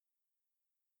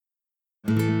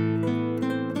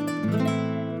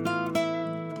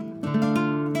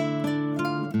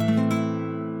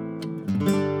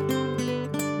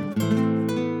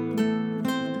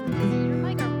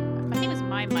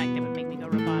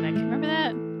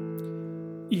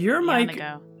Your mic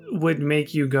would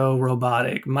make you go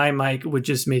robotic. My mic would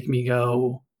just make me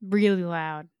go really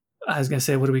loud. I was going to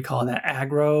say, what do we call that?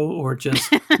 Aggro or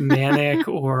just manic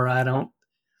or I don't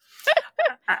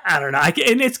know.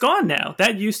 And it's gone now.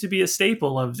 That used to be a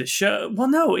staple of the show. Well,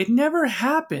 no, it never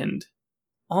happened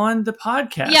on the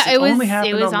podcast. Yeah, it was only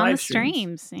happened on live the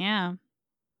streams. Yeah.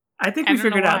 I think we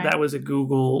figured out that was a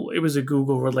Google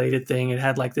related thing. It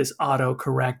had like this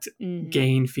autocorrect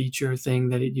gain feature thing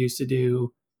that it used to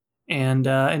do. And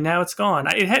now it's gone.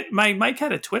 It had my mic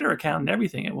had a Twitter account and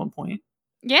everything at one point.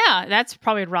 Yeah, that's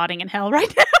probably rotting in hell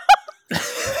right now.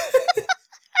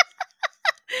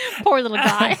 Poor little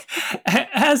guy.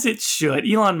 As it should.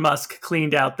 Elon Musk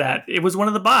cleaned out that it was one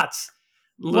of the bots.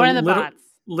 Bots.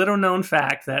 Little known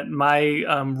fact that my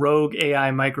rogue AI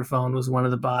microphone was one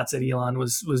of the bots that Elon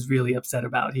was really upset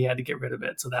about. He had to get rid of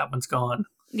it, so that one's gone.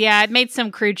 Yeah, it made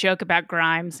some crude joke about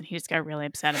Grimes, and he just got really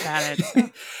upset about it. So.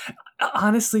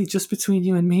 Honestly, just between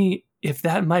you and me, if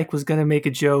that mic was going to make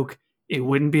a joke, it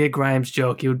wouldn't be a Grimes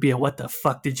joke. It would be a "what the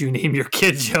fuck did you name your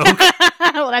kid" joke.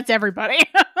 Well, that's everybody.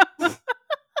 That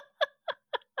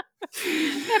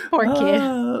poor kid.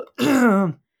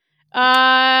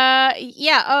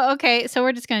 Yeah. Oh, okay. So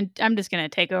I'm just gonna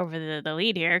take over the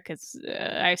lead here because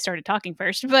I started talking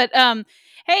first. But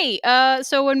hey.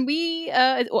 So when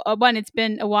it's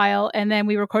been a while, and then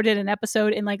we recorded an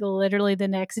episode, and like literally the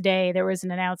next day there was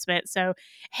an announcement. So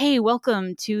hey,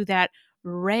 welcome to that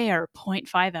rare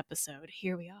 0.5 episode.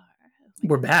 Here we are.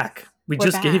 We're back. We're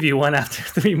just gave you one after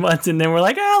 3 months, and then we're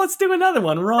like, let's do another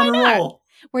one. We're on a roll.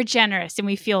 We're generous, and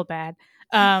we feel bad.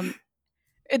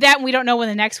 That we don't know when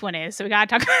the next one is, so we gotta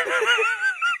talk about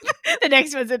the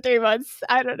next one's in 3 months.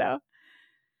 I don't know.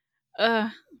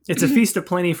 It's a feast of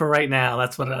plenty for right now.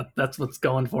 That's what's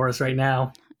going for us right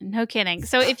now. No kidding.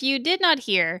 So if you did not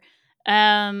hear,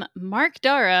 Mark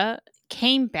Darrah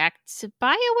came back to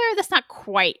BioWare. That's not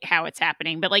quite how it's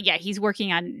happening, but like, yeah, he's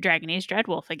working on Dragon Age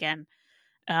Dreadwolf again.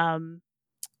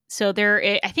 So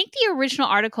I think the original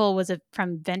article was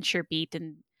from VentureBeat,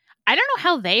 and I don't know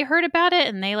how they heard about it,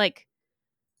 and they like.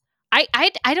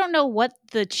 I don't know what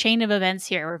the chain of events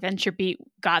here where VentureBeat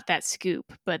got that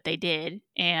scoop, but they did,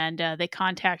 and they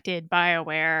contacted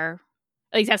BioWare.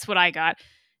 At least that's what I got.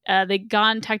 They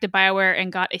contacted BioWare and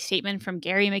got a statement from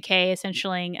Gary McKay,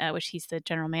 essentially, which he's the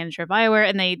general manager of BioWare,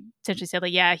 and they essentially said,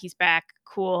 like, yeah, he's back,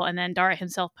 cool. And then Darrah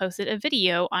himself posted a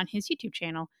video on his YouTube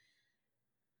channel.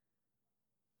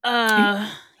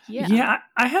 Yeah,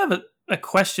 I have a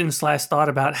question / thought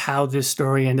about how this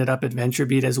story ended up at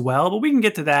VentureBeat as well, but we can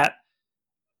get to that.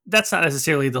 That's not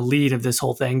necessarily the lead of this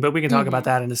whole thing, but we can talk about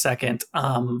that in a second.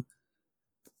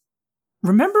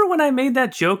 Remember when I made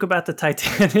that joke about the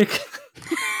Titanic?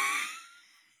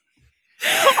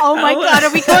 Oh my god,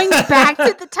 are we going back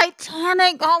to the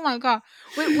Titanic? Oh my god.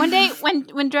 One day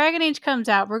when Dragon Age comes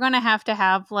out, we're going to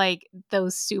have like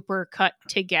those super cut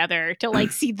together to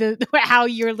like see how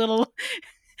your little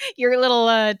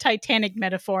Titanic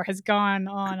metaphor has gone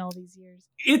on all these years.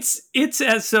 It's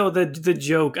as so the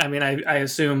joke. I mean, I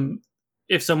assume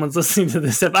if someone's listening to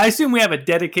this, I assume we have a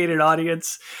dedicated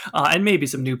audience and maybe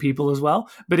some new people as well.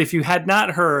 But if you had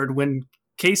not heard, when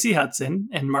Casey Hudson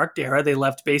and Mark Darrah, they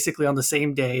left basically on the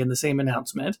same day in the same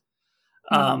announcement.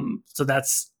 So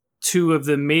that's two of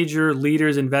the major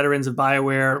leaders and veterans of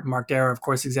BioWare. Mark Darrah, of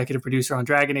course, executive producer on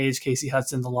Dragon Age. Casey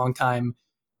Hudson, the longtime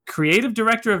creative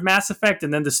director of Mass Effect,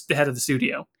 and then the head of the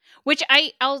studio. Which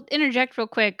I'll interject real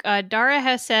quick. Darrah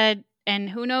has said, and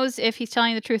who knows if he's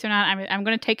telling the truth or not, I'm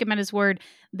going to take him at his word,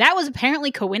 that was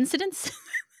apparently coincidence.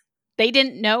 They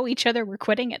didn't know each other were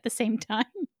quitting at the same time.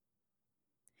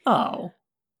 Oh.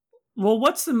 Well,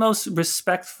 what's the most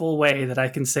respectful way that I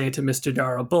can say to Mr.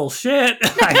 Darrah? Bullshit.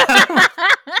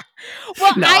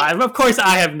 Well, of course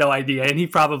I have no idea, and he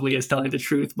probably is telling the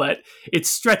truth, but it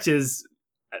stretches,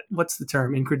 what's the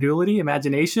term? Incredulity?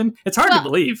 Imagination? It's hard to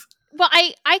believe. Well,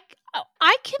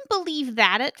 I can believe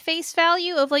that at face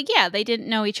value of like, yeah, they didn't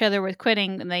know each other were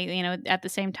quitting, and they, at the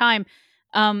same time.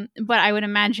 But I would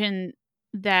imagine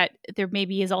that there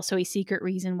maybe is also a secret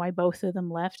reason why both of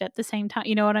them left at the same time.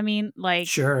 You know what I mean? Like,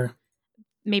 sure,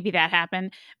 maybe that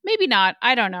happened, maybe not.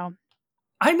 I don't know.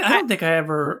 I don't think I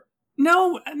ever.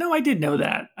 No, I did know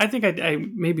that. I think I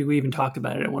maybe we even talked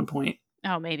about it at one point.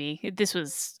 Oh, maybe this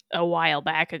was a while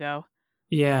back ago.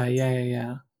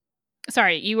 Yeah.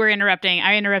 Sorry, you were interrupting.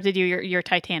 I interrupted you. Your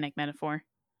Titanic metaphor.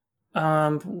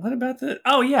 What about the?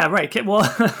 Oh yeah, right. Well,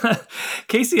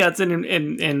 Casey Hudson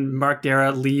and Mark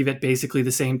Darrah leave at basically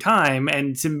the same time,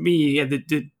 and to me,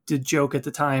 the joke at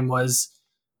the time was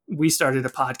we started a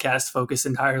podcast focused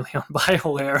entirely on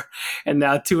BioWare, and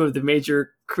now two of the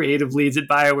major creative leads at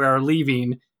BioWare are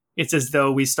leaving. It's as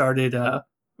though we started a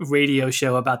radio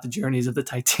show about the journeys of the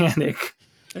Titanic.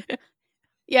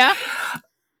 Yeah.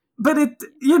 But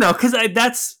because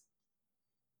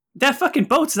that fucking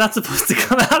boat's not supposed to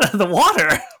come out of the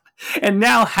water. And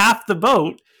now half the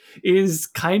boat is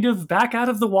kind of back out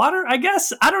of the water, I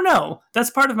guess. I don't know.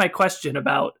 That's part of my question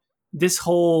about this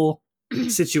whole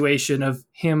situation of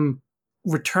him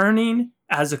returning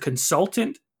as a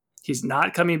consultant. He's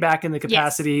not coming back in the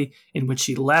capacity in which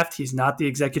he left. He's not the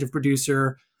executive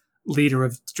producer, leader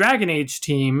of the Dragon Age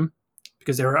team,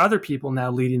 because there are other people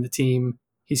now leading the team.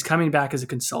 He's coming back as a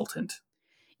consultant.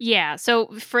 Yeah, so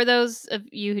for those of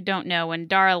you who don't know, when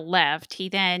Darrah left, he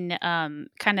then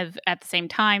kind of at the same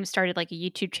time started like a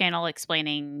YouTube channel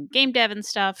explaining game dev and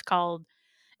stuff called,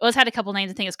 well, it's had a couple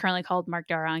names. I think it's currently called Mark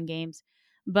Darrah on Games.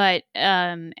 But,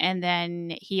 and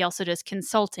then he also does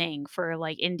consulting for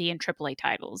like indie and AAA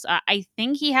titles. I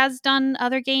think he has done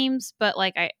other games, but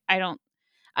like I don't,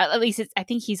 at least I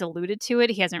think he's alluded to it.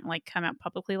 He hasn't like come out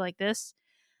publicly like this.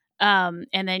 And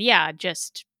then, yeah,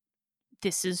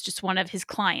 this is just one of his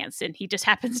clients, and he just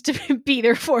happens to be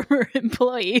their former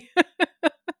employee.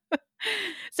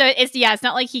 So it's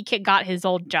not like he got his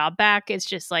old job back. It's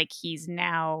just like he's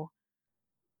now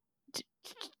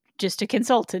just a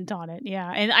consultant on it.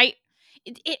 Yeah. And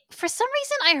it for some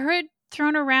reason I heard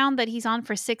thrown around that he's on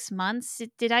for 6 months.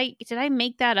 Did I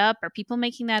make that up? Are people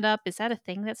making that up? Is that a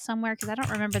thing that's somewhere? Because I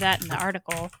don't remember that in the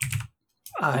article.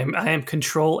 I am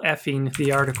control effing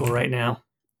the article right now.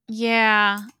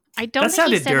 Yeah. I don't that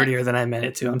sounded dirtier than I meant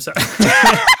it to. I'm sorry.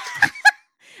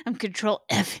 I'm control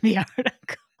F in the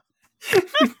article.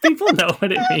 People know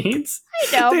what it means.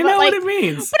 I know. They know what it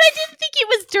means. But I didn't think it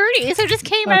was dirty, so it just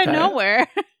came out of nowhere.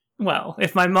 Well,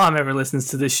 if my mom ever listens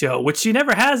to this show, which she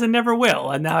never has and never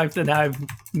will, and now I've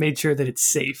made sure that it's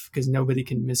safe because nobody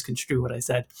can misconstrue what I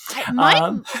said.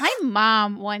 My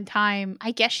mom one time,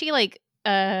 I guess she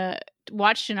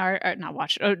watched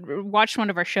one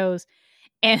of our shows.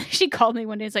 And she called me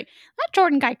one day. It's like, that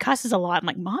Jordan guy cusses a lot. I'm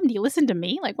like, Mom, do you listen to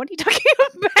me? Like, what are you talking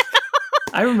about?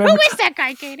 I remember. Who is that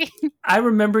guy, Caitie? I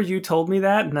remember you told me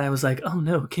that, and I was like, oh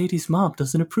no, Caitie's mom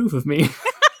doesn't approve of me. I'm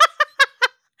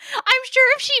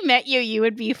sure if she met you, you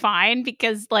would be fine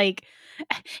because, like,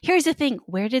 here's the thing.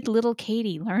 Where did little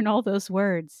Caitie learn all those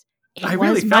words? I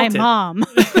really felt my mom.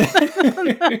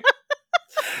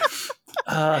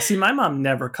 See, my mom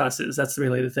never cusses. That's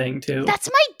really the thing, too. That's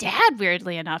my dad,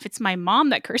 weirdly enough. It's my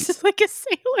mom that curses like a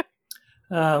sailor.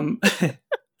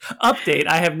 Update.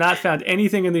 I have not found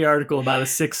anything in the article about a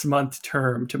 6-month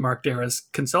term to Mark Darrah's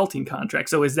consulting contract.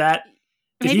 So is that...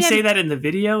 Did he say that in the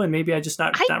video and maybe I just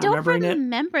not remembering it? I don't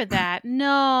remember that.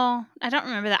 No, I don't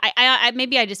remember that. I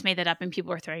maybe I just made that up and people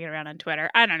were throwing it around on Twitter.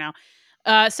 I don't know.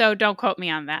 So don't quote me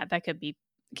on that. That could be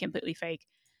completely fake.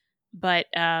 But...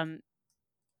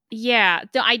 yeah,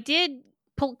 I did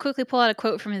quickly pull out a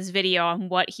quote from his video on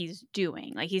what he's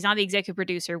doing. Like, he's not the executive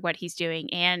producer, what he's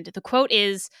doing. And the quote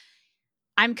is,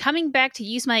 I'm coming back to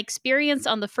use my experience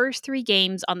on the first 3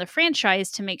 games on the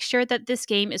franchise to make sure that this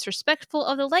game is respectful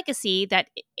of the legacy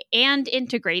and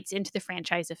integrates into the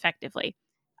franchise effectively.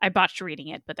 I botched reading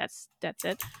it, but that's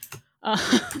it.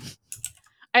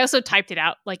 I also typed it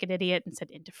out like an idiot and said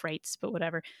into freights, but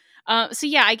whatever. So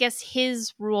yeah, I guess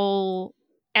his role,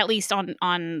 at least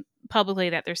on publicly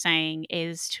that they're saying,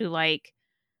 is to like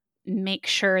make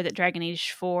sure that Dragon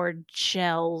Age 4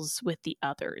 gels with the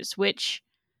others, which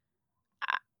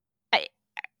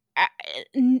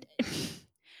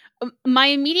my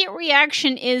immediate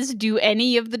reaction is, do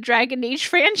any of the Dragon Age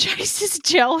franchises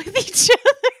gel with each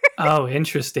other? Oh,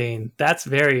 interesting. That's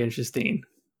very interesting.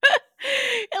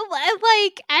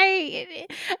 Like,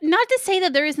 not to say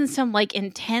that there isn't some like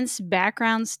intense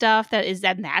background stuff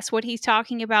and that's what he's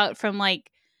talking about, from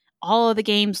like all of the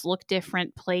games look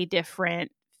different, play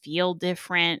different, feel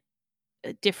different,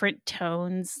 different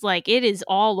tones. Like, it is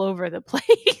all over the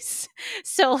place.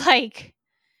 So like,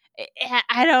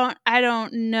 I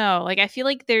don't know. Like, I feel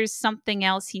like there's something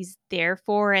else he's there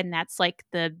for, and that's like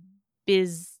the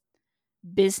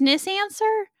business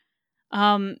answer.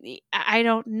 I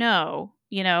don't know,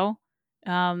 you know.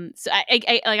 So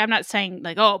I like, I'm not saying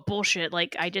like, oh, bullshit.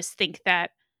 Like, I just think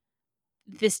that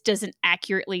this doesn't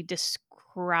accurately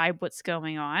describe what's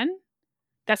going on.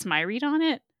 That's my read on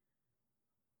it.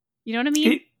 You know what I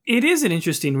mean? It is an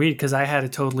interesting read because I had a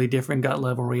totally different gut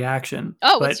level reaction.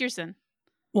 Oh, what's yours then?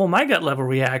 Well, my gut level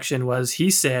reaction was, he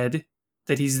said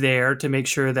that he's there to make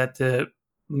sure that the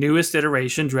newest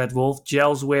iteration, Dreadwolf,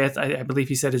 gels with, I believe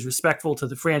he said, is respectful to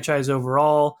the franchise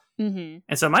overall. Mm-hmm.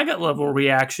 And so my gut level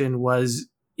reaction was,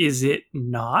 is it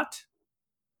not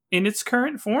in its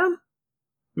current form?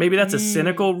 Maybe that's a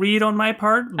cynical read on my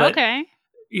part. But, okay.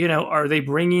 you know, are they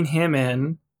bringing him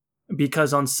in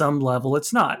because on some level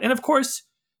it's not. And of course,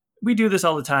 we do this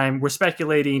all the time. We're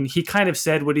speculating. He kind of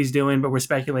said what he's doing, but we're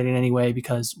speculating anyway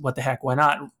because what the heck, why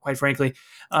not, quite frankly.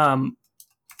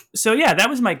 So yeah, that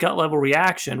was my gut level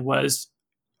reaction was,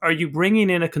 are you bringing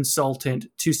in a consultant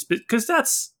to, because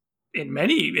that's in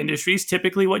many industries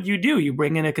typically what you do. You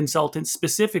bring in a consultant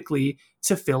specifically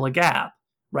to fill a gap,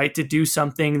 right? To do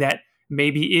something that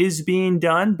maybe is being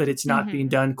done, but it's not being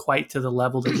done quite to the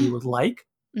level that you would like.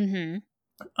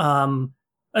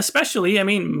 Especially, I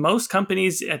mean, most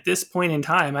companies at this point in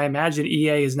time, I imagine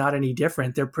EA is not any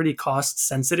different. They're pretty cost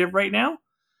sensitive right now.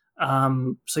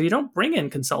 So you don't bring in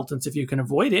consultants if you can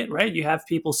avoid it, right? You have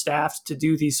people staffed to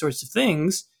do these sorts of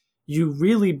things. You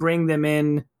really bring them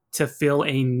in to fill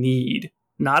a need,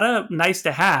 not a nice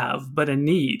to have, but a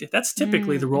need. That's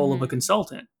typically the role of a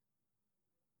consultant.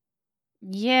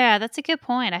 Yeah, that's a good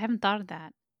point. I haven't thought of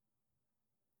that.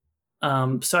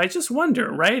 So I just wonder,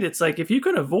 right? It's like if you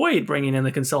can avoid bringing in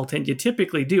the consultant, you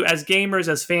typically do. As gamers,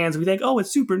 as fans, we think, oh,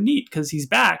 it's super neat because he's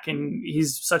back and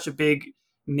he's such a big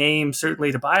name,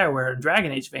 certainly to BioWare and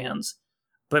Dragon Age fans.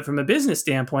 But from a business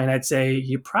standpoint, I'd say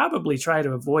you probably try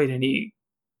to avoid any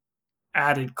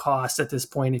added costs at this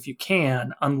point if you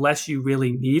can, unless you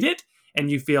really need it and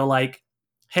you feel like,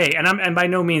 hey, and by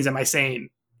no means am I saying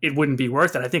it wouldn't be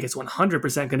worth it. I think it's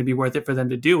 100% going to be worth it for them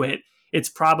to do it. It's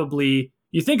probably,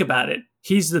 you think about it,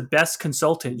 he's the best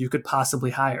consultant you could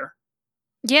possibly hire.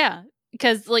 Yeah,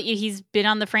 because like he's been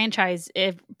on the franchise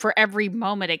for every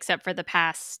moment except for the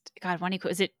past. God, when he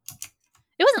was it?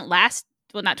 It wasn't last.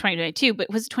 Well, not 2022,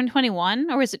 but was it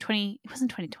 2021 or was it 20? It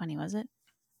wasn't 2020, was it?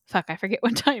 Fuck, I forget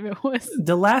what time it was.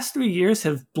 The last 3 years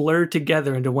have blurred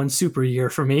together into one super year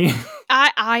for me.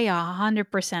 I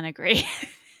 100% agree,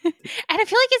 and I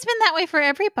feel like it's been that way for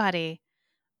everybody.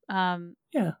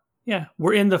 Yeah.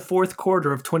 We're in the fourth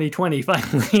quarter of 2020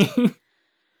 finally.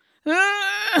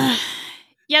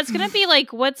 Yeah, it's gonna be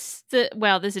like, what's the?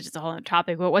 Well, this is just a whole other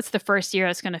topic. But what's the first year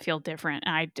that's gonna feel different?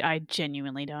 I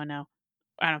genuinely don't know.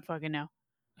 I don't fucking know.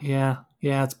 Yeah,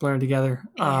 it's blurring together.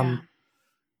 Yeah.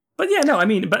 But yeah, no, I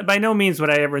mean, but by no means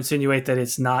would I ever insinuate that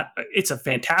it's not. It's a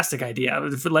fantastic idea.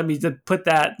 Let me put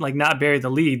that, like, not bury the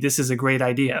lead. This is a great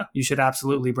idea. You should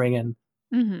absolutely bring in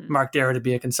Mark Darrah to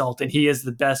be a consultant. He is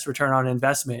the best return on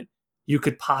investment you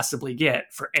could possibly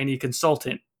get for any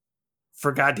consultant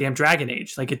for goddamn Dragon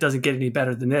Age. Like, it doesn't get any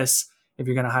better than this if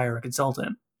you're going to hire a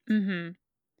consultant.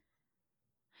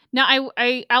 Now,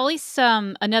 I at least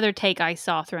another take I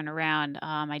saw thrown around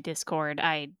my Discord.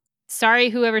 Sorry,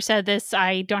 whoever said this,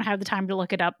 I don't have the time to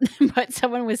look it up, but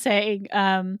someone was saying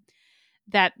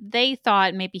that they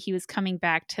thought maybe he was coming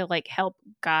back to like help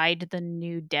guide the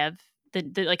new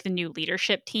the new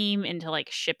leadership team into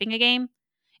like shipping a game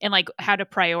and like how to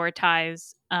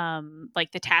prioritize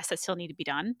like the tasks that still need to be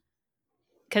done.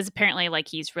 Because apparently, like,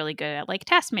 he's really good at like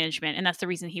task management, and that's the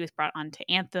reason he was brought on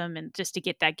to Anthem, and just to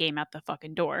get that game out the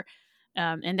fucking door.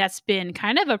 And that's been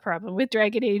kind of a problem with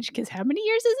Dragon Age, because how many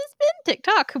years has this been?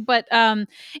 TikTok. But another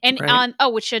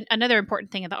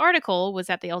important thing in the article was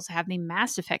that they also have the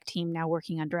Mass Effect team now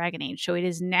working on Dragon Age. So it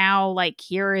is now like,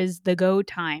 here is the go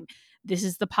time. This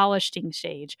is the polishing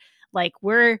stage. Like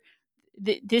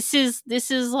this is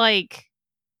like,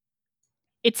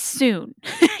 it's soon.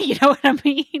 You know what I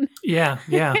mean? Yeah.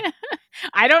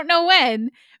 I don't know when,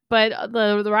 but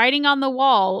the writing on the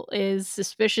wall is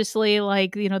suspiciously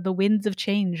like, the winds of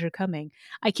change are coming.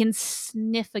 I can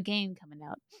sniff a game coming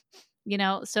out,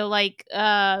 so like,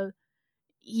 yeah,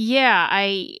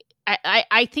 I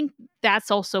think that's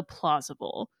also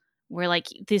plausible, where like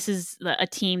this is a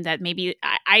team that maybe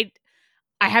I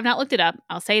have not looked it up.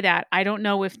 I'll say that. I don't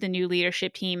know if the new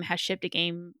leadership team has shipped a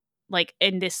game like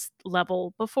in this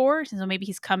level before. So maybe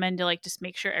he's come in to like just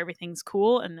make sure everything's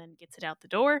cool and then gets it out the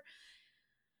door.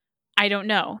 I don't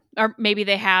know. Or maybe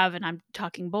they have and I'm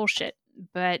talking bullshit.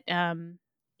 But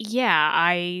yeah,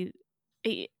 I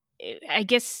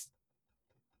guess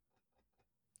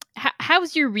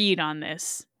how's your read on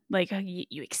this? Like, are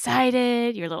you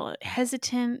excited? You're a little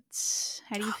hesitant.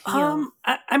 How do you feel?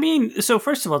 I mean, so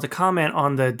first of all, to comment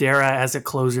on the Darrah as a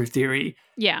closer theory.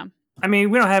 Yeah. I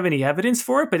mean, we don't have any evidence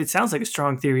for it, but it sounds like a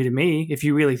strong theory to me, if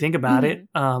you really think about it.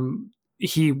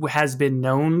 He has been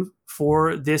known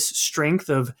for this strength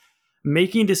of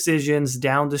making decisions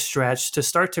down the stretch to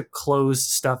start to close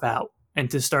stuff out and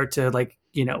to start to, like,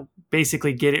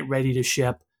 basically get it ready to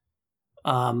ship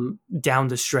down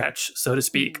the stretch, so to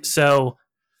speak. So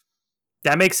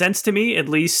that makes sense to me, at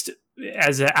least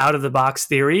as an out-of-the-box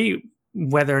theory.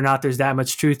 Whether or not there's that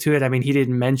much truth to it, I mean, he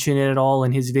didn't mention it at all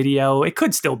in his video. It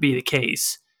could still be the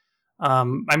case. I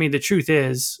mean, the truth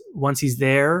is, once he's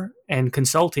there and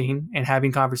consulting and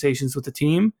having conversations with the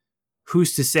team,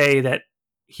 who's to say that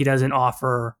he doesn't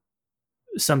offer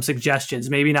some suggestions?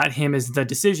 Maybe not him as the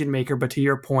decision maker, but to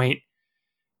your point,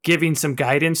 giving some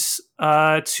guidance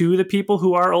to the people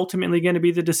who are ultimately going to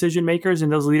be the decision makers in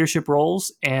those leadership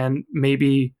roles, and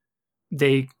maybe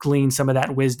they glean some of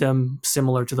that wisdom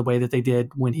similar to the way that they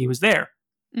did when he was there.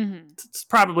 Mm-hmm. It's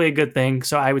probably a good thing.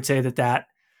 So I would say that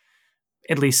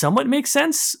at least somewhat makes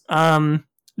sense.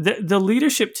 The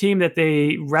leadership team that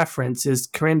they reference is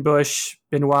Corinne Bush,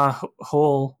 Benoit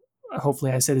Hole,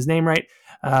 hopefully I said his name right,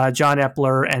 John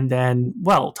Epler, and then,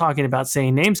 well, talking about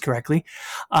saying names correctly,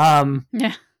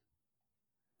 Yeah.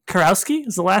 Karowski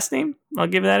is the last name. I'll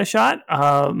give that a shot.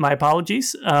 My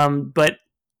apologies. But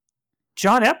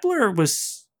John Epler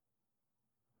was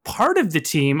part of the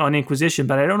team on Inquisition,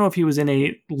 but I don't know if he was in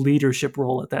a leadership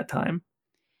role at that time.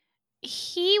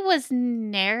 He was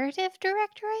narrative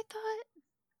director, I thought.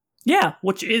 Yeah,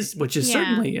 which is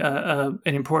certainly an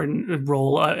important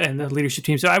role in the leadership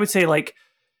team. So I would say, like,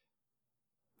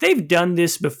 they've done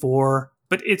this before,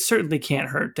 but it certainly can't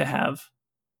hurt to have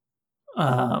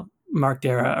Mark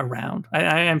Darrah around.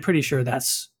 I'm pretty sure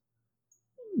that's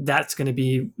going to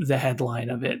be the headline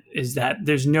of it, is that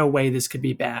there's no way this could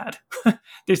be bad.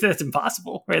 That's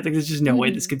impossible, right? Like, there's just no way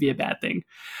this could be a bad thing.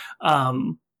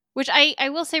 Which I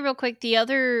will say real quick,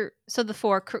 the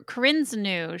four, Corinne's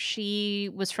new. She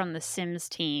was from the Sims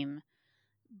team.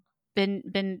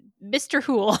 Been Mr.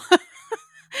 Hool.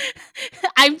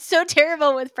 I'm so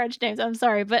terrible with French names. I'm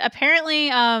sorry, but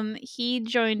apparently, he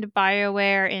joined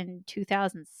BioWare in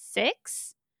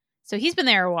 2006, so he's been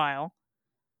there a while.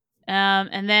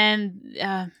 And then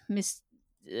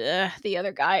the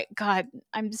other guy. God,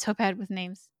 I'm so bad with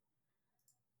names.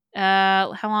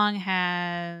 How long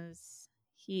has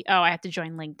he? Oh, I have to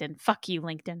join LinkedIn. Fuck you,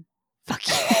 LinkedIn. Fuck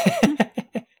you.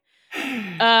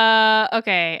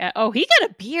 Okay. Oh, he got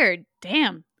a beard.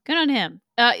 Damn. Good on him.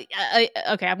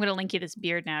 Okay, I'm gonna link you this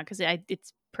beard now because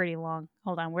it's pretty long.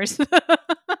 Hold on. Where's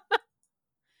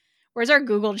our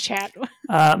Google chat?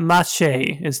 Mache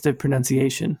is the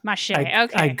pronunciation. Mache.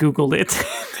 Okay. I Googled it.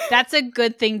 That's a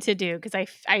good thing to do because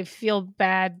I feel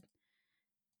bad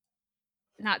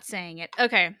not saying it.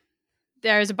 Okay.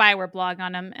 There's a BioWare blog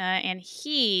on him, and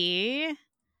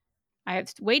I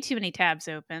have way too many tabs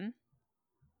open.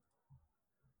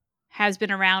 Has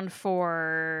been around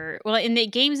in the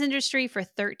games industry for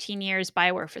 13 years,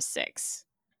 BioWare for 6.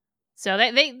 So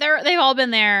they've all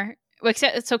been there.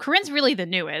 So Corinne's really the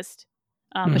newest,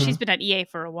 but she's been at EA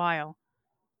for a while.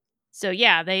 So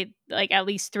yeah, they like at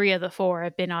least 3 of the 4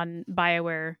 have been on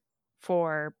BioWare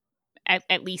for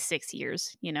at least 6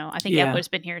 years. You know, I think Epler's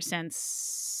been here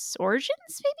since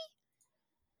Origins, maybe.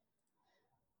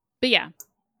 But yeah,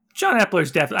 John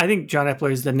Epler's definitely. I think John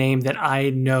Epler is the name that I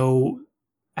know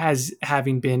as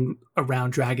having been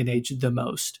around Dragon Age the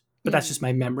most. But that's just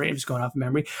my memory. I'm just going off of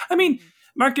memory. I mean,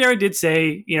 Mark Darrah did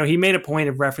say, he made a point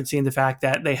of referencing the fact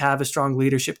that they have a strong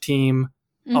leadership team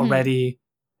already,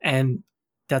 and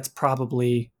that's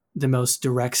probably the most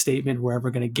direct statement we're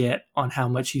ever going to get on how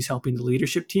much he's helping the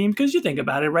leadership team. Because you think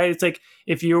about it, right? It's like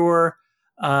if you're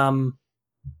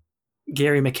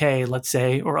Gary McKay, let's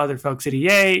say, or other folks at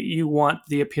EA, you want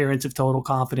the appearance of total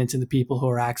confidence in the people who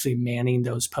are actually manning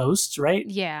those posts, right?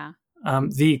 Yeah.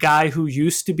 The guy who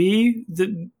used to be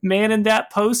the man in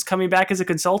that post coming back as a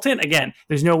consultant, again,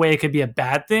 there's no way it could be a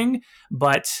bad thing,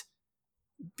 but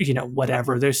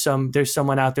whatever. There's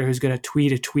someone out there who's going to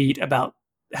tweet a tweet about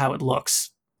how it looks.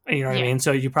 You know what I mean?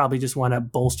 So you probably just want to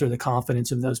bolster the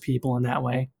confidence of those people in that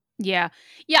way. Yeah.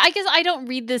 Yeah, I guess I don't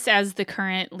read this as the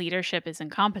current leadership is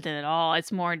incompetent at all.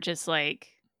 It's more just like,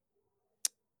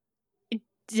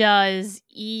 does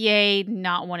EA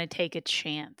not want to take a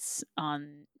chance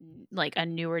on like a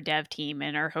newer dev team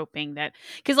and are hoping that,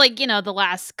 because the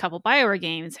last couple BioWare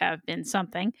games have been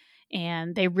something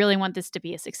and they really want this to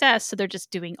be a success. So they're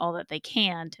just doing all that they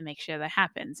can to make sure that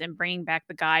happens, and bringing back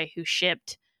the guy who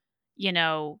shipped,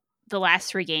 the last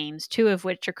 3 games, 2 of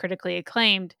which are critically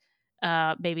acclaimed.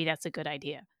 Maybe that's a good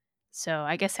idea. So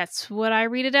I guess that's what I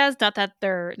read it as. Not that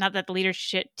the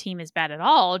leadership team is bad at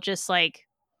all. Just like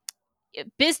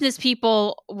business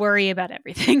people worry about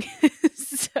everything.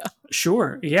 So.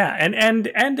 Sure. Yeah.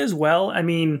 And as well, I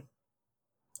mean,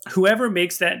 whoever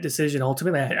makes that decision,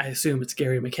 ultimately, I assume it's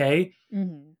Gary McKay.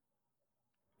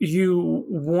 You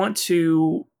want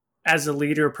to, as a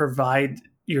leader, provide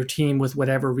your team with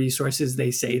whatever resources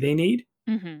they say they need.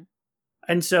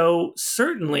 And so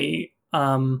certainly,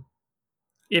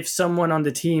 if someone on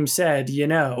the team said,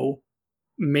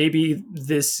 maybe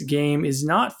this game is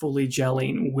not fully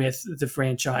gelling with the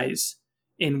franchise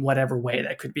in whatever way,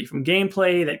 that could be from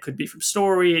gameplay, that could be from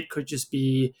story, it could just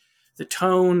be the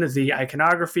tone, the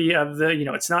iconography of the,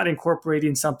 it's not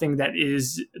incorporating something that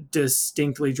is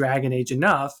distinctly Dragon Age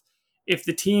enough. If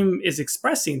the team is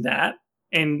expressing that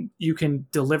and you can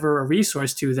deliver a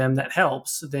resource to them that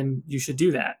helps, then you should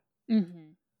do that.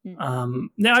 Mm-hmm. Mm-hmm.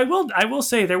 Now, I will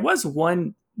say there was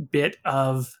one bit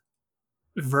of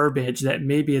verbiage that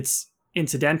maybe it's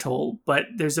incidental, but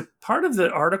there's a part of the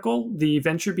article, the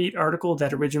VentureBeat article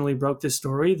that originally broke this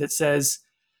story, that says,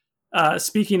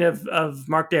 speaking of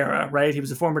Mark Darrah, right? He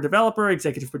was a former developer,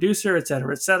 executive producer, et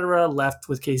cetera, left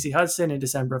with Casey Hudson in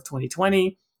December of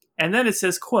 2020. And then it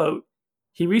says, quote,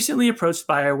 he recently approached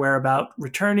BioWare about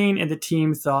returning, and the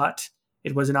team thought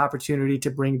it was an opportunity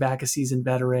to bring back a seasoned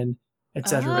veteran, et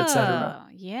cetera, et cetera.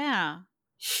 Yeah.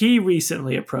 He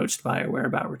recently approached BioWare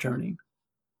about returning.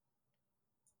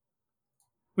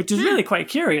 Which is really quite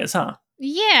curious, huh?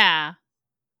 Yeah.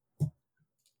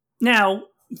 Now,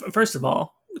 first of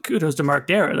all, kudos to Mark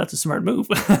Darrah. That's a smart move.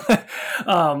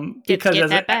 Because get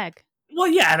that bag. Well,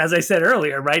 yeah, and as I said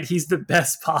earlier, right, he's the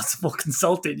best possible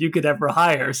consultant you could ever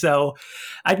hire. So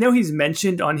I know he's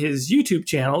mentioned on his YouTube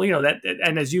channel, that,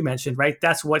 and as you mentioned, right,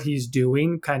 that's what he's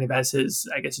doing kind of as his,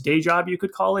 I guess, day job, you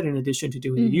could call it, in addition to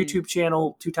doing a YouTube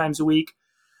channel 2 times a week.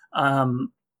 And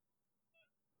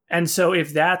so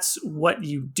if that's what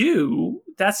you do,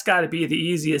 that's got to be the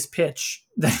easiest pitch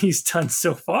that he's done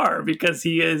so far, because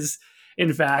he is,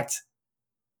 in fact,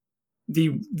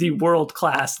 the world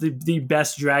class, the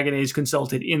best Dragon Age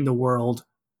consultant in the world,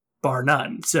 bar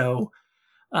none. So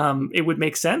it would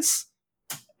make sense.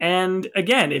 And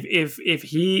again, if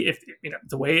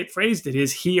the way it phrased it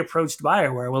is he approached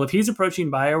BioWare. Well, if he's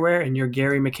approaching BioWare and you're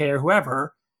Gary McKay or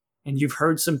whoever, and you've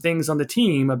heard some things on the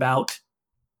team about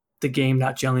the game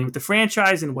not gelling with the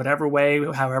franchise in whatever way,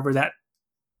 however that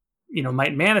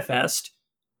might manifest,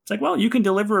 it's like, well, you can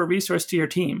deliver a resource to your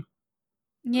team.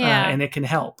 Yeah. And it can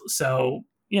help. So,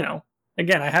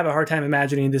 again, I have a hard time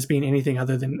imagining this being anything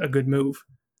other than a good move.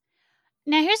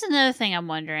 Now, here's another thing I'm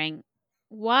wondering.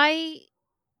 Why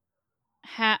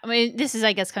this is,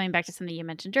 I guess, coming back to something you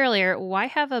mentioned earlier. Why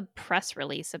have a press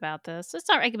release about this? It's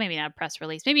not, maybe not a press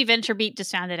release. Maybe VentureBeat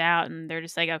just found it out and they're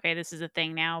just like, okay, this is a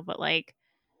thing now. But, like,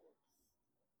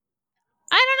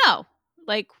 I don't know.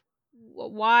 Like,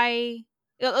 why?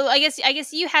 I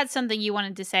guess you had something you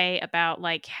wanted to say about,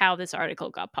 like, how this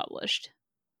article got published.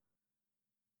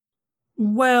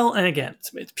 Well, and again,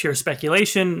 it's pure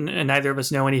speculation, and neither of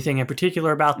us know anything in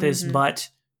particular about this, but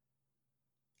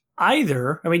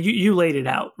either, you laid it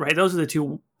out, right? Those are the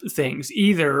two things.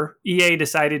 Either EA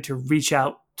decided to reach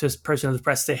out to a person of the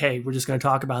press, say, hey, we're just going to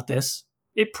talk about this.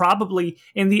 It probably,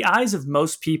 in the eyes of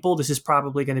most people, this is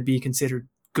probably going to be considered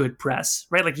good press,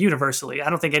 right? Like, universally. I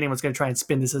don't think anyone's going to try and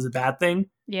spin this as a bad thing.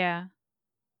 Yeah.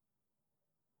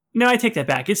 No, I take that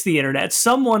back. It's the internet.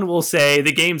 Someone will say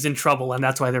the game's in trouble and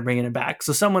that's why they're bringing it back.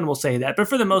 So someone will say that. But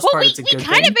for the most part, it's a good thing. We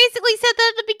kind of basically said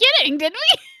that at the beginning, didn't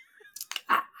we?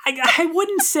 I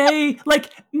wouldn't say, like,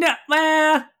 no,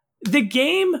 the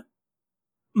game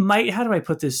might, how do I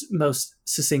put this most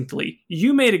succinctly?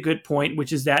 You made a good point,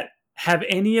 which is that have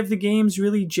any of the games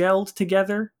really gelled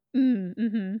together?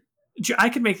 Mm-hmm. I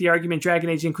could make the argument Dragon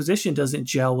Age Inquisition doesn't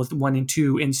gel with 1 and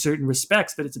 2 in certain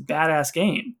respects, but it's a badass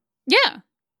game. Yeah.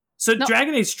 So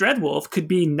Dragon Age Dreadwolf could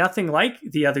be nothing like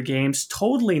the other games,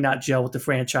 totally not gel with the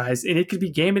franchise, and it could be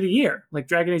Game of the Year, like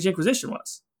Dragon Age Inquisition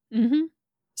was. Mm-hmm.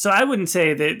 So I wouldn't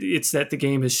say that it's that the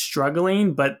game is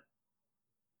struggling, but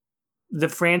the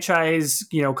franchise,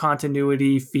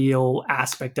 continuity, feel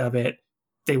aspect of it,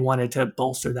 they wanted to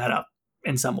bolster that up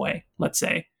in some way, let's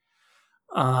say.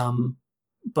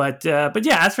 But yeah,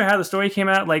 as for how the story came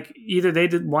out, like, either they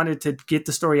wanted to get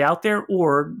the story out there,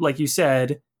 or, like you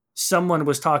said, someone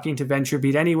was talking to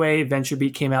VentureBeat anyway.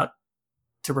 VentureBeat came out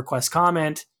to request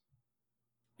comment.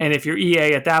 And if you're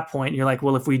EA at that point, you're like,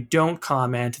 well, if we don't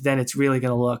comment, then it's really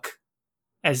going to look,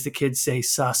 as the kids say,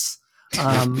 sus.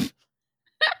 I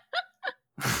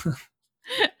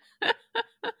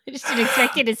just didn't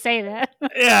expect you to say that.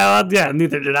 Yeah,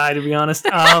 neither did I, to be honest.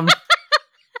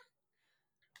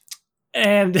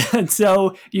 And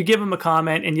so you give him a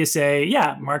comment and you say,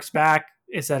 yeah, Mark's back,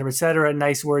 et cetera, et cetera.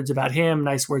 Nice words about him,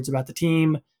 nice words about the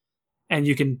team. And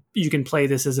you can play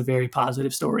this as a very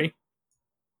positive story.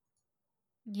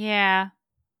 Yeah.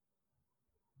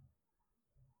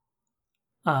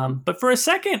 But for a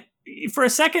second,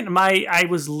 I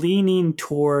was leaning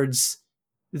towards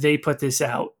they put this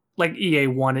out. Like, EA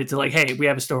wanted to, like, hey, we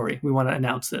have a story. We want to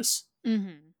announce this.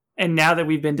 Mm-hmm. And now that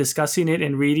we've been discussing it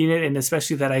and reading it, and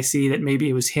especially that I see that maybe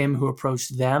it was him who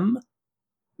approached them,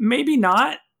 maybe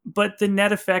not, but the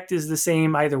net effect is the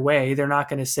same either way. They're not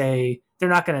going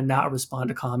to not respond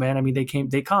to comment. I mean,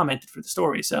 they commented for the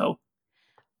story, so.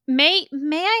 May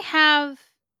I have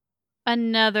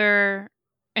another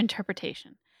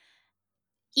interpretation?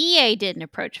 EA didn't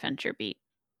approach VentureBeat.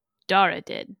 Darrah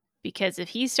did. Because if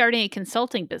he's starting a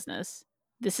consulting business,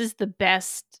 this is the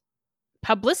best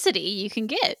publicity you can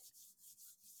get.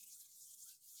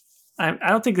 I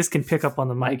don't think this can pick up on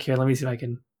the mic here. Let me see if I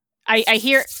can. I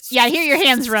hear your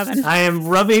hands rubbing. I am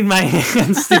rubbing my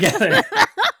hands together.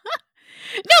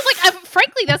 No, like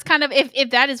frankly, that's kind of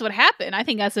if that is what happened, I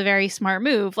think that's a very smart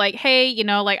move. Like, hey,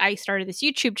 like I started this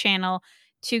YouTube channel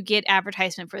to get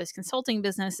advertisement for this consulting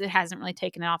business. It hasn't really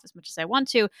taken off as much as I want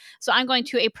to, so I'm going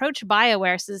to approach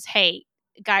BioWare. Says, hey,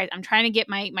 guys, I'm trying to get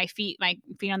my feet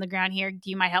on the ground here. Do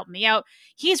you mind helping me out?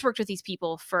 He's worked with these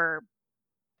people for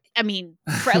at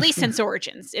least since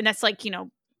Origins, and that's like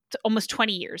almost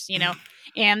 20 years,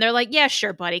 and they're like, yeah,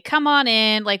 sure, buddy, come on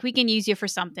in, like we can use you for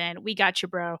something, we got you,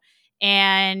 bro.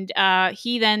 And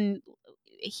he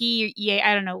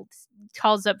I don't know,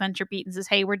 calls up VentureBeat and says,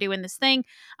 hey, we're doing this thing,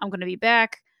 I'm gonna be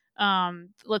back,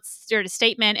 let's start a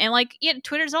statement. And like, yeah,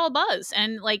 Twitter's all buzz,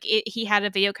 and like he had a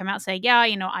video come out saying, yeah,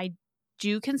 I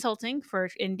do consulting for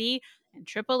indie and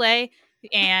AAA,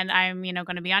 and I'm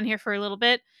going to be on here for a little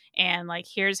bit, and like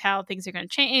here's how things are going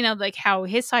to change, like how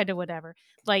his side of whatever.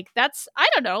 Like that's, I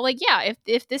don't know, like, yeah,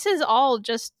 if this is all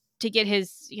just to get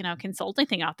his consulting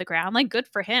thing off the ground, like good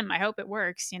for him, I hope it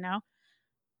works.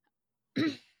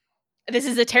 This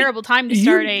is a terrible time to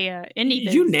start a indie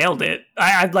biz. You nailed it.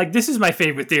 I like, this is my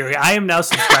favorite theory. I am now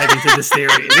subscribing to this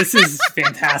theory. This is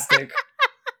fantastic.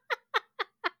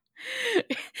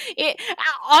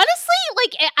 Honestly,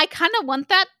 like I kind of want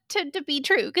that to be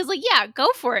true, because like, yeah, go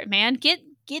for it, man. Get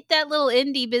that little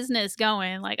indie business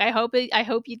going. Like I hope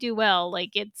you do well.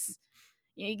 Like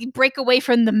you break away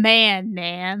from the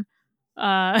man.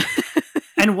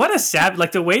 And what a sad,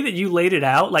 like the way that you laid it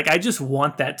out, like I just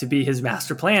want that to be his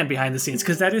master plan behind the scenes,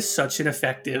 because that is such an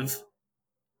effective,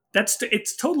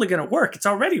 it's totally going to work. It's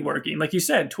already working. Like you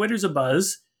said, Twitter's a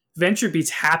buzz. VentureBeat's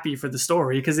happy for the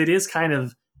story because it is kind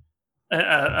of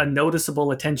a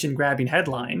noticeable attention grabbing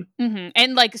headline. Mm-hmm.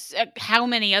 And like how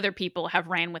many other people have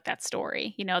ran with that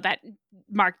story, that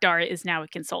Mark Darrah is now a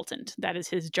consultant. That is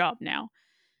his job now.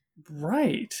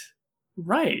 Right.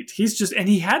 He's just, and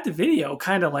he had the video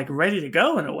kind of like ready to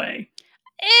go in a way.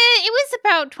 It was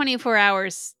about 24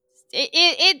 hours.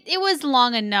 It was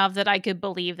long enough that I could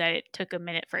believe that it took a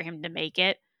minute for him to make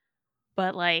it.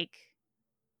 But like,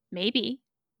 maybe.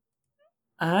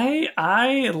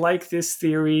 I like this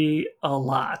theory a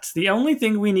lot. The only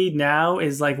thing we need now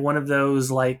is like one of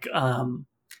those like kind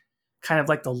of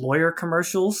like the lawyer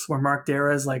commercials where Mark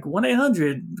Darrah is like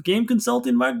 1-800 game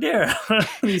consultant Mark Darrah.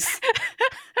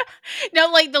 No,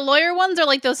 like the lawyer ones are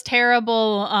like those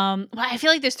terrible. I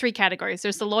feel like there's 3 categories.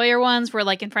 There's the lawyer ones where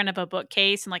like in front of a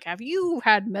bookcase and like, have you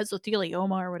had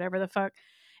mesothelioma or whatever the fuck?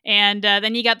 And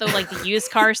then you got the like the used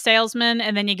car salesman,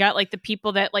 and then you got like the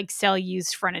people that like sell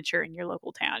used furniture in your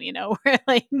local town. Where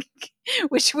like,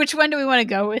 which one do we want to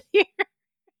go with here?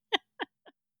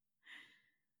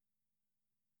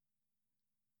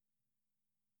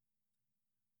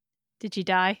 Did you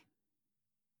die?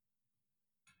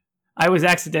 I was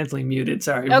accidentally muted.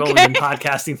 Sorry. Okay. Roland's been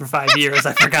podcasting for 5 years.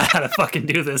 I forgot how to fucking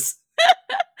do this.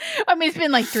 It's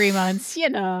been like 3 months, Do you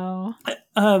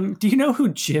know who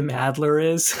Jim Adler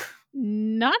is?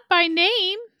 Not by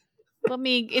name.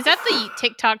 Is that the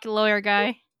TikTok lawyer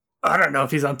guy? I don't know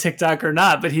if he's on TikTok or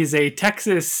not, but he's a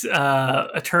Texas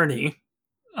attorney.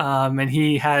 And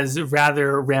he has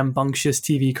rather rambunctious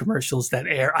TV commercials that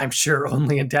air, I'm sure,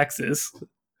 only in Texas.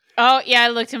 Oh, yeah, I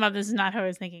looked him up. This is not who I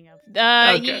was thinking of.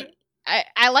 Okay.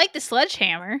 I like the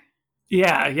sledgehammer.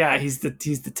 Yeah, he's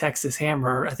the Texas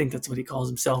Hammer. I think that's what he calls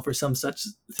himself, or some such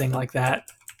thing like that.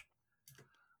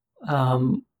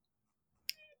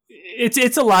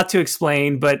 It's a lot to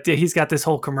explain, but he's got this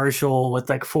whole commercial with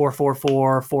like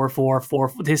 444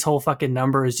 444. His whole fucking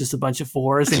number is just a bunch of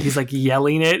fours, and he's like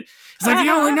yelling it. He's like,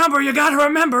 the only number you gotta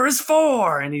remember is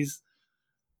 4, and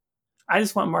I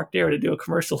just want Mark Darrah to do a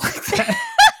commercial like that.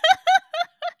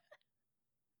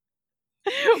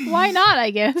 Why not,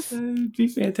 I guess. It'd be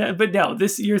fantastic. But no,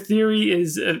 your theory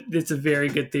it's a very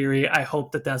good theory. I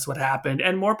hope that's what happened,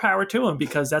 and more power to him,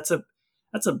 because that's a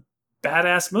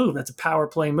badass move. That's a power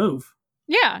play move.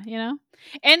 Yeah,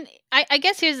 and I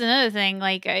guess here's another thing.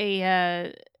 Like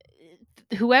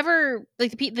whoever,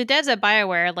 like the devs at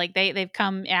BioWare, like they've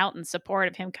come out in support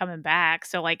of him coming back.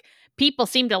 So like people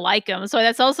seem to like him. So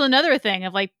that's also another thing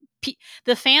of like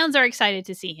the fans are excited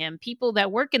to see him. People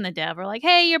that work in the dev are like,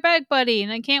 "Hey, you're back, buddy,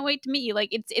 and I can't wait to meet you." Like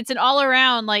it's an all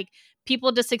around, like,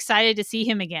 people just excited to see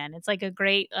him again. It's like a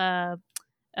great not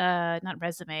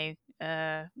resume,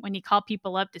 when you call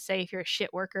people up to say if you're a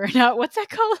shit worker or not. What's that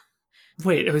called?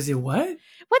 Wait, was it what?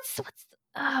 What's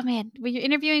oh man, when you're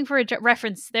interviewing for a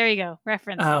reference. There you go,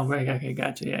 references. Oh, right. Okay,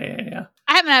 gotcha. Yeah.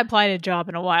 I haven't applied a job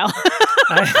in a while.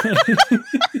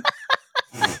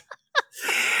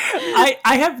 I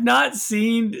have not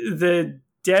seen the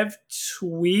dev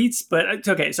tweets, but it's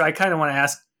okay. So I kind of want to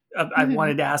ask. I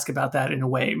wanted to ask about that in a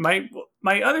way.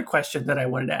 My other question that I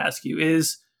wanted to ask you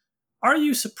is: are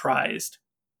you surprised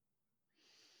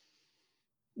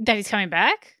that he's coming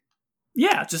back?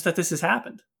 Yeah, just that this has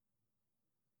happened.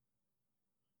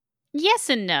 Yes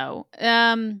and no.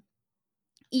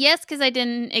 Yes, because I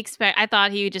didn't expect. I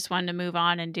thought he just wanted to move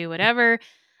on and do whatever.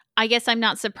 I guess I'm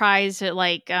not surprised at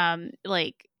I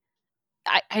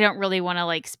don't really want to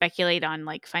like speculate on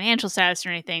like financial status or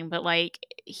anything, but like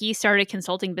he started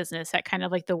consulting business at kind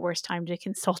of like the worst time to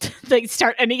consult, like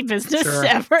start any business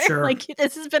ever. Sure. Like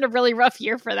this has been a really rough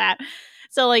year for that.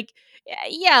 So like,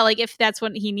 yeah, like if that's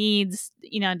what he needs,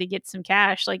 to get some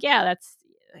cash, like, yeah,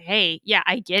 hey, yeah,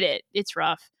 I get it. It's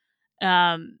rough.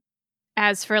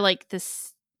 As for like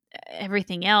this,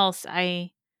 everything else,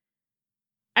 I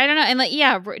don't know. And like,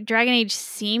 yeah, Dragon Age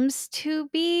seems to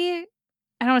be,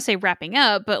 I don't want to say wrapping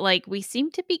up, but like we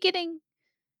seem to be getting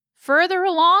further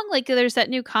along. Like there's that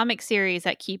new comic series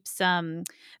that keeps The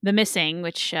Missing,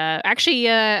 which actually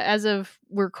as of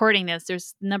we're recording this,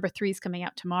 there's number 3 is coming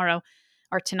out tomorrow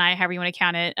or tonight, however you want to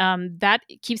count it. That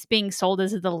keeps being sold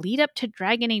as the lead up to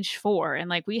Dragon Age 4, and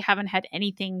like we haven't had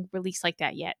anything released like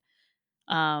that yet.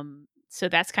 So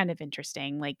that's kind of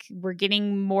interesting. Like we're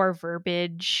getting more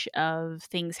verbiage of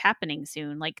things happening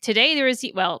soon. Like today there is,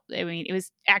 well, I mean, it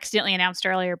was accidentally announced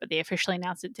earlier, but they officially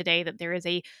announced it today that there is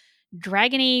a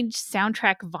Dragon Age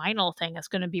soundtrack vinyl thing that's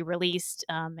going to be released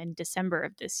in December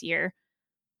of this year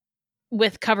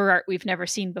with cover art we've never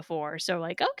seen before. So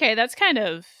like, okay, that's kind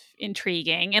of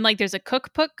intriguing. And like there's a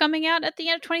cookbook coming out at the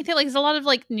end of 2023. Like there's a lot of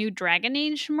like new Dragon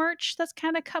Age merch that's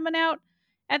kind of coming out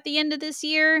at the end of this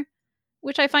year,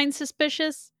 which I find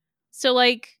suspicious. So,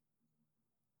 like,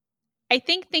 I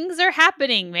think things are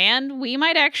happening, man. We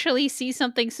might actually see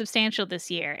something substantial this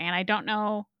year, and I don't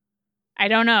know. I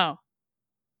don't know.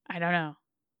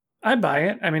 I buy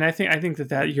it. I mean, I think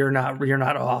that you're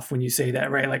not off when you say that,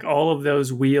 right? Like all of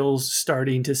those wheels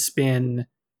starting to spin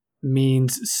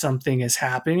means something is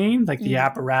happening. Like the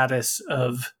apparatus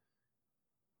of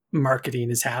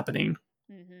marketing is happening.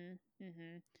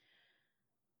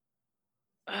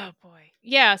 Oh boy,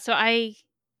 yeah. So I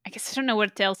guess I don't know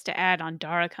what else to add on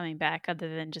Darrah coming back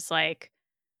other than just like,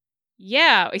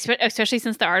 yeah, especially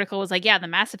since the article was like, yeah, the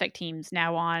Mass Effect team's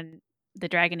now on the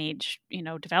Dragon Age,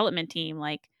 development team.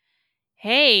 Like,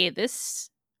 hey, this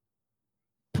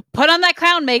put on that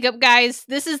clown makeup, guys.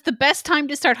 This is the best time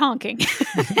to start honking.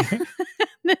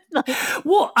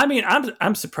 Well, I mean,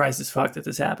 I'm surprised as fuck that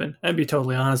this happened. I'd be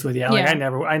totally honest with you. Like, I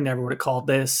never would have called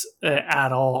this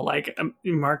at all. Like,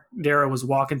 Mark Darrah was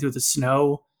walking through the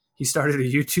snow. He started a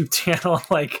YouTube channel.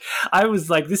 Like, I was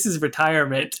like, this is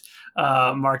retirement,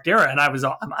 Mark Darrah, and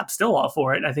I'm still all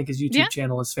for it. I think his YouTube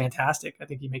channel is fantastic. I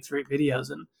think he makes great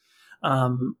videos, and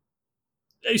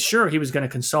sure, he was going to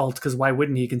consult because why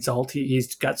wouldn't he consult?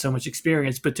 He's got so much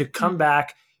experience. But to come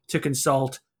back to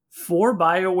consult for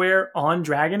BioWare on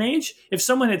Dragon Age, if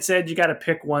someone had said you got to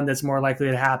pick one that's more likely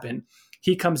to happen,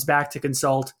 he comes back to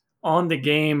consult on the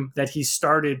game that he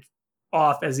started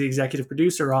off as the executive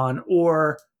producer on,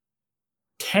 or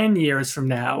 10 years from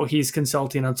now, he's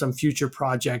consulting on some future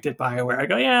project at BioWare. I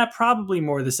go, yeah, probably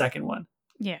more the second one.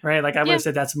 Yeah. Right? Like I would have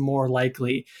said that's more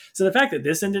likely. So the fact that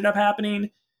this ended up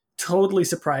happening, totally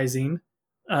surprising.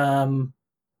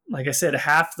 Like I said,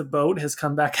 half the boat has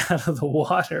come back out of the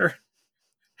water.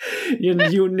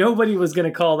 Nobody was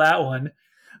going to call that one.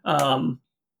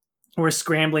 We're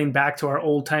scrambling back to our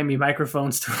old-timey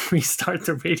microphones to restart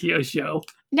the radio show.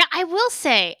 Now, I will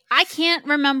say, I can't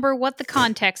remember what the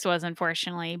context was,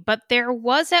 unfortunately, but there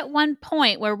was at one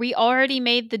point where we already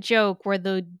made the joke where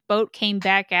the boat came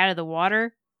back out of the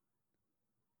water.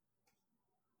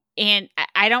 And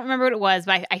I don't remember what it was,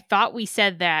 but I thought we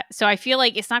said that. So I feel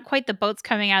like it's not quite the boat's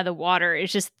coming out of the water.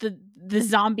 It's just the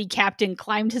zombie captain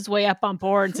climbed his way up on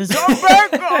board and says, "I'm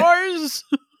back, guys!"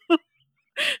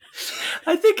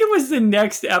 I think it was the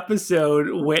next episode.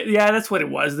 That's what it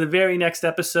was. The very next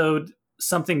episode,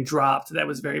 something dropped that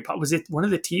was very popular. Was it one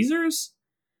of the teasers?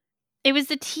 It was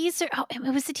the teaser. Oh, it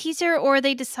was the teaser, or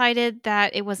they decided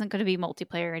that it wasn't going to be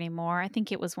multiplayer anymore. I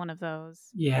think it was one of those.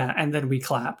 Yeah, and then we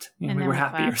clapped. And we were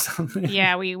happy or something.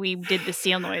 Yeah, we did the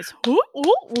seal noise. Ooh,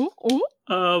 ooh, ooh,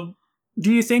 ooh.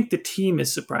 Do you think the team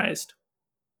is surprised?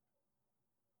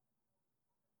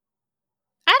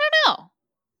 I don't know.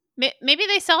 Maybe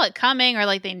they saw it coming, or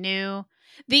like they knew.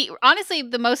 Honestly,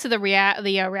 the most of the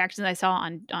reactions I saw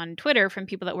on Twitter from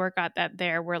people that work at that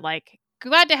there were like,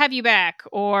 "Glad to have you back,"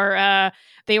 or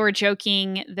they were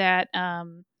joking that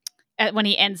when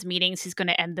he ends meetings, he's going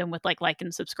to end them with like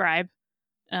and subscribe,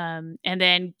 and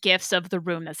then gifs of the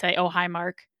room that say, "Oh, hi,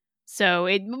 Mark." So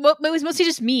it was mostly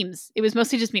just memes. It was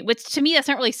mostly just me, which to me that's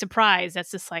not really surprise.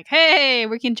 That's just like, hey,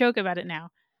 we can joke about it now.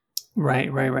 Right.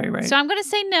 So I'm going to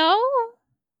say no.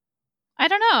 I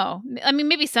don't know. I mean,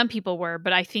 maybe some people were,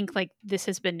 but I think like this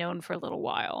has been known for a little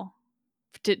while,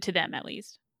 to them at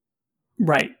least.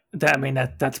 Right.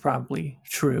 That's probably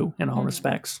true in all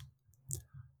respects.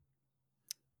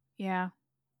 Yeah.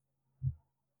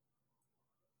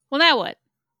 Well, now what?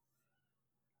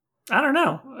 I don't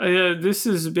know. This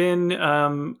has been.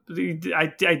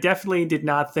 I definitely did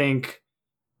not think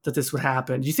that this would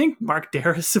happen. Do you think Mark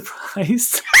Darrah is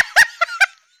surprised?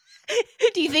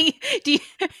 Do you think?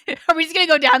 Are we just gonna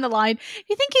go down the line? Do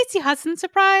you think Casey Hudson's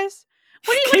surprised?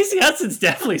 Casey Hudson's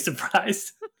definitely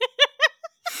surprised.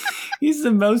 He's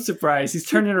the most surprised. He's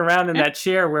turning around in that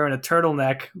chair wearing a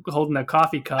turtleneck, holding a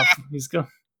coffee cup. He's going,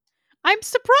 I'm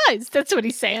surprised. That's what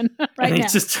he's saying right and he now.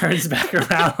 just turns back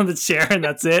around on the chair, and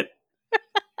that's it.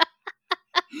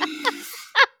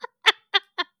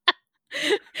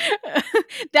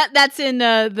 That's in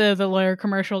the lawyer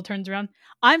commercial. Turns around.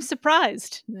 I'm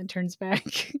surprised, and then turns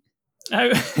back.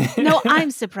 No,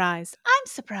 I'm surprised. I'm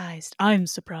surprised. I'm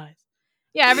surprised.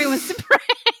 Yeah, everyone's surprised.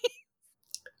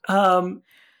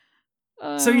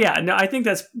 So yeah, no, I think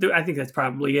that's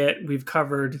probably it. We've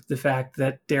covered the fact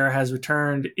that Darrah has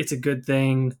returned. It's a good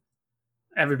thing.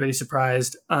 Everybody's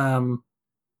surprised. And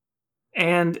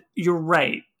you're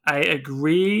right. I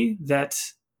agree that.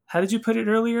 How did you put it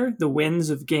earlier? The winds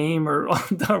of game, or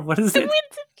what is it? The winds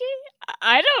of game.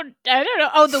 I don't know.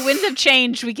 Oh, the winds of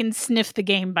change. We can sniff the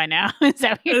game by now. Is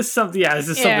that what something? Yeah,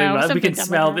 something we can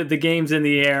smell the game's in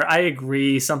the air. I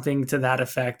agree. Something to that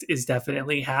effect is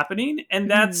definitely happening,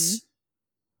 and that's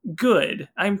good.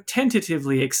 I'm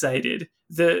tentatively excited.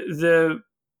 The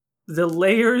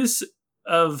layers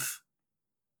of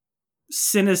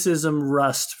cynicism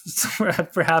rust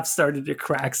perhaps started to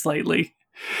crack slightly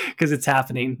because it's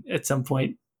happening at some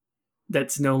point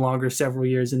that's no longer several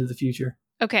years into the future.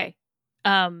 Okay.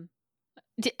 I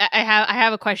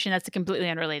have a question that's completely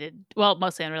unrelated. Well,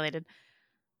 mostly unrelated.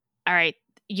 All right.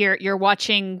 You're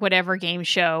watching whatever game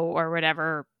show or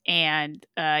whatever, and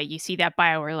you see that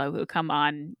BioWare logo come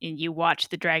on, and you watch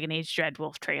the Dragon Age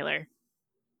Dreadwolf trailer.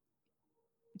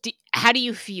 How do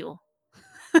you feel?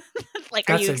 Like,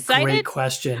 that's are you excited? A great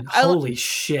question. Holy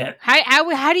shit!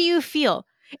 How do you feel?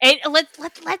 And let's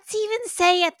even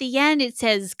say at the end it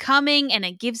says coming, and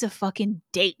it gives a fucking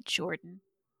date, Jordan.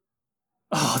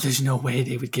 Oh, there's no way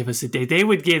they would give us a date. They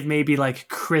would give maybe like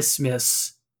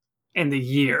Christmas and the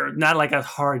year, not like a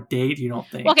hard date. You don't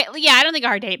think? Okay, yeah, I don't think a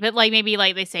hard date, but like maybe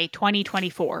like they say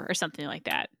 2024 or something like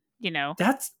that. You know,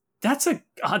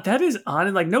 that is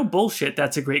on like no bullshit.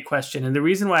 That's a great question, and the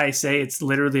reason why I say it's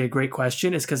literally a great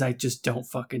question is because I just don't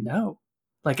fucking know.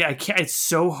 Like I can't. It's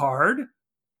so hard.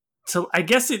 So I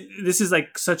guess this is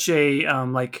like such a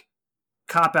like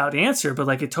cop out answer, but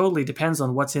like it totally depends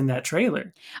on what's in that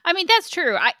trailer. I mean, that's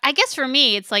true. I guess for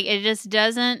me, it's like it just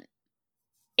doesn't.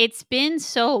 It's been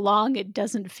so long, it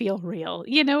doesn't feel real.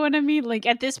 You know what I mean? Like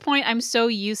at this point, I'm so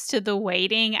used to the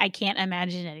waiting, I can't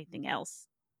imagine anything else.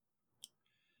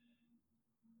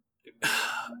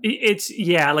 It's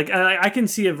like I can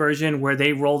see a version where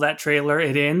they roll that trailer,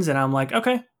 it ends, and I'm like,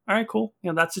 okay, all right, cool.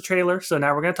 You know, that's the trailer. So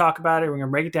now we're gonna talk about it. We're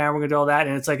gonna break it down. We're gonna do all that,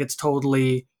 and it's like it's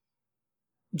totally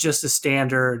just a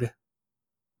standard.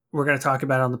 We're going to talk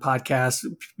about it on the podcast.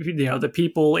 You know, the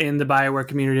people in the BioWare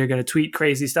community are going to tweet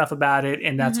crazy stuff about it,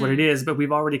 and that's what it is. But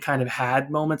we've already kind of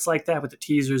had moments like that with the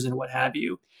teasers and what have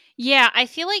you. Yeah, I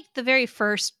feel like the very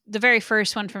first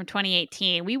one from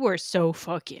 2018, we were so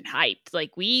fucking hyped.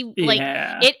 Like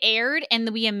it aired, and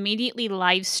we immediately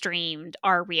live streamed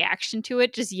our reaction to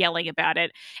it, just yelling about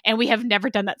it, and we have never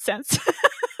done that since.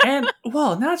 And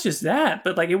well, not just that,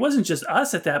 but like it wasn't just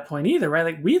us at that point either, right?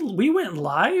 Like we went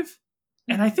live.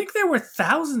 And I think there were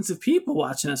thousands of people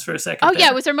watching us for a second. Oh, yeah.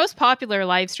 It was our most popular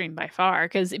live stream by far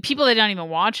because people that don't even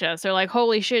watch us are like,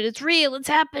 holy shit, it's real. It's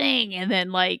happening. And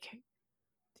then, like,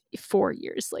 4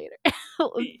 years later.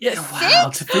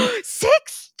 Wow.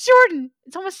 Six? Jordan.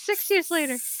 It's almost 6 years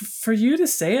later. For you to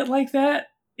say it like that,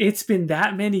 it's been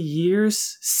that many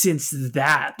years since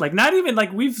that. Like, not even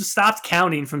like we've stopped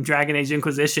counting from Dragon Age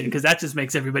Inquisition because that just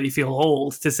makes everybody feel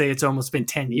old to say it's almost been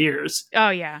 10 years. Oh,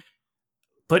 yeah.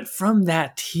 But from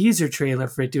that teaser trailer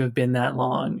for it to have been that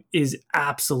long is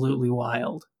absolutely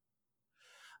wild.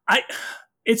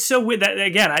 It's so weird that,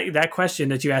 again, that question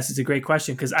that you asked is a great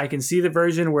question, because I can see the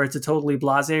version where it's a totally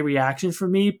blasé reaction for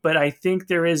me, but I think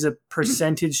there is a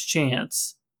percentage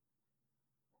chance,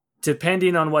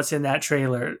 depending on what's in that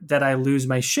trailer, that I lose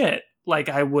my shit. Like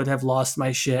I would have lost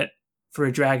my shit for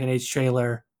a Dragon Age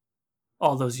trailer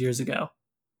all those years ago.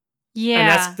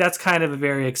 Yeah. And that's kind of a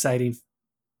very exciting,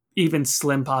 even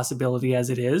slim possibility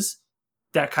as it is.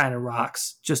 That kind of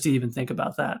rocks just to even think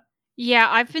about that. Yeah,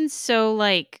 I've been so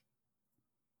like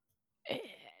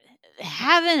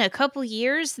having a couple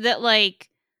years that like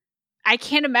I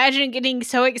can't imagine getting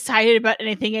so excited about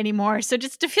anything anymore. So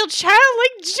just to feel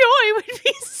childlike joy would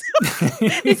be so.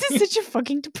 This is such a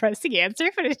fucking depressing answer,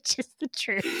 but it's just the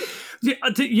truth.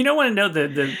 You know, want to know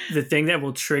the thing that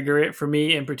will trigger it for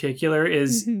me in particular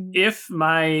is Mhm. if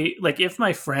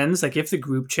my friends, like if the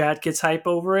group chat gets hype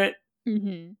over it,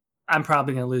 Mhm. I'm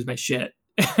probably gonna lose my shit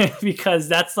because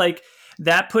that's like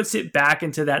that puts it back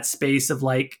into that space of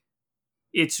like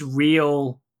it's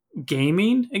real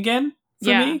gaming again for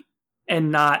Yeah. me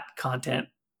and not content.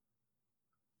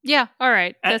 Yeah, all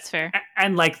right. That's fair.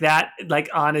 And like that, like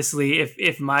honestly,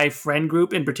 if my friend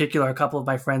group, in particular, a couple of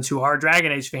my friends who are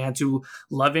Dragon Age fans who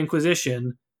love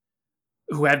Inquisition,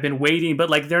 who have been waiting, but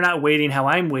like they're not waiting how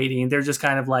I'm waiting. They're just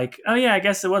kind of like, oh yeah, I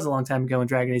guess it was a long time ago when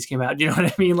Dragon Age came out. You know what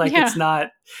I mean? Like Yeah.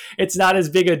 it's not as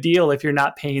big a deal if you're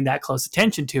not paying that close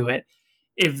attention to it.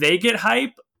 If they get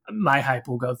hype, my hype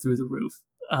will go through the roof.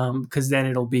 Because then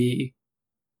it'll be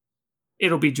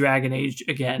Dragon Age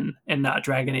again and not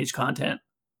Dragon Age content.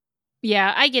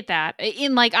 Yeah, I get that.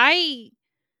 In like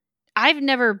I've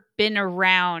never been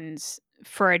around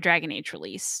for a Dragon Age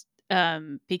release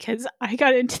because I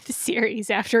got into the series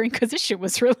after Inquisition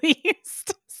was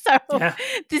released. So Yeah.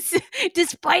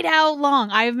 despite how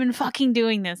long I've been fucking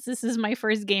doing this is my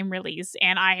first game release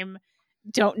and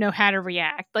don't know how to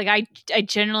react. Like I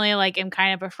generally like am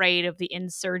kind of afraid of the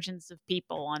insurgence of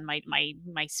people on my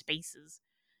spaces.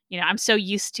 You know, I'm so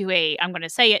used to I'm going to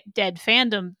say it, dead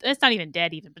fandom. It's not even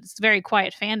dead even, but it's a very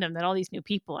quiet fandom that all these new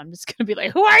people, I'm just going to be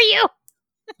like, who are you?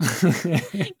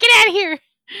 Get out of here.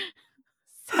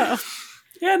 So.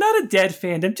 Yeah, not a dead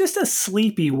fandom, just a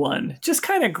sleepy one. Just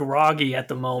kind of groggy at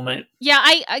the moment. Yeah,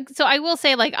 so I will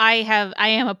say like I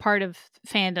am a part of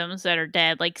fandoms that are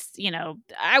dead. Like, you know,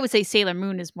 I would say Sailor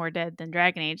Moon is more dead than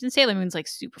Dragon Age. And Sailor Moon's like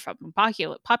super fucking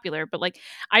popular, but like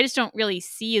I just don't really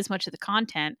see as much of the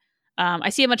content. I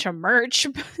see a bunch of merch,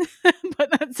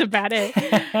 but that's about it.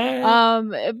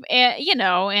 And you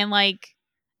know, and like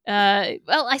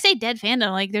well, I say dead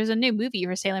fandom. Like, there's a new movie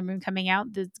for Sailor Moon coming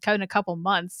out that's coming in a couple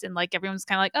months, and like everyone's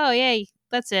kind of like, "Oh, yay,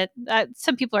 that's it."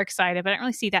 Some people are excited, but I don't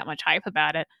really see that much hype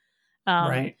about it.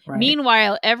 Right.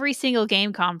 Meanwhile, every single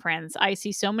game conference, I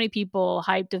see so many people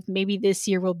hyped of maybe this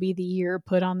year will be the year,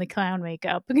 put on the clown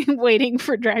makeup, waiting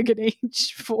for Dragon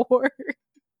Age 4.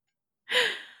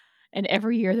 And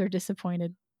every year they're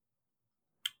disappointed.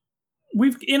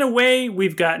 In a way,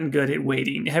 we've gotten good at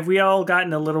waiting. Have we all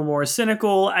gotten a little more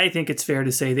cynical? I think it's fair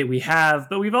to say that we have,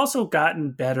 but we've also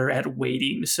gotten better at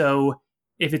waiting. So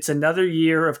if it's another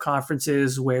year of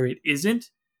conferences where it isn't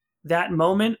that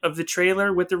moment of the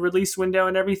trailer with the release window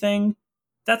and everything,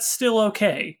 that's still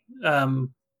okay.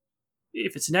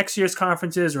 If it's next year's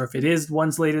conferences or if it is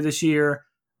ones later this year,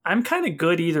 I'm kind of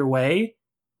good either way.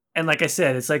 And like I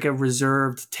said, it's like a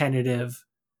reserved, tentative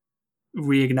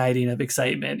reigniting of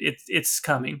excitement. It's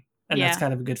coming, and that's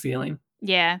kind of a good feeling.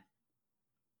 Yeah,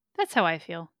 that's how I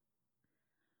feel.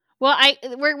 Well,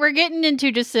 we're getting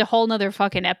into just a whole nother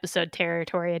fucking episode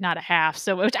territory and not a half.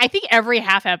 So I think every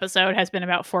half episode has been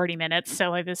about 40 minutes. So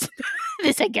like this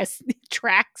I guess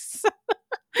tracks.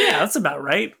 Yeah, that's about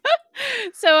right.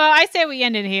 So I say we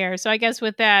end it here. So I guess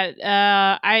with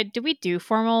that, do we do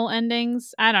formal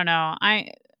endings? I don't know.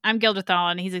 I'm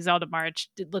Gilderthal and he's Exalted March.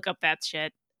 Look up that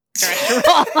shit.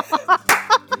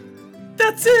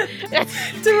 That's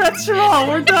it. Directional.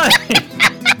 We're done.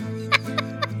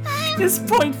 It's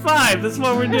 0.5. That's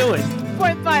what we're doing.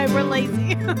 0.5. We're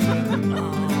lazy.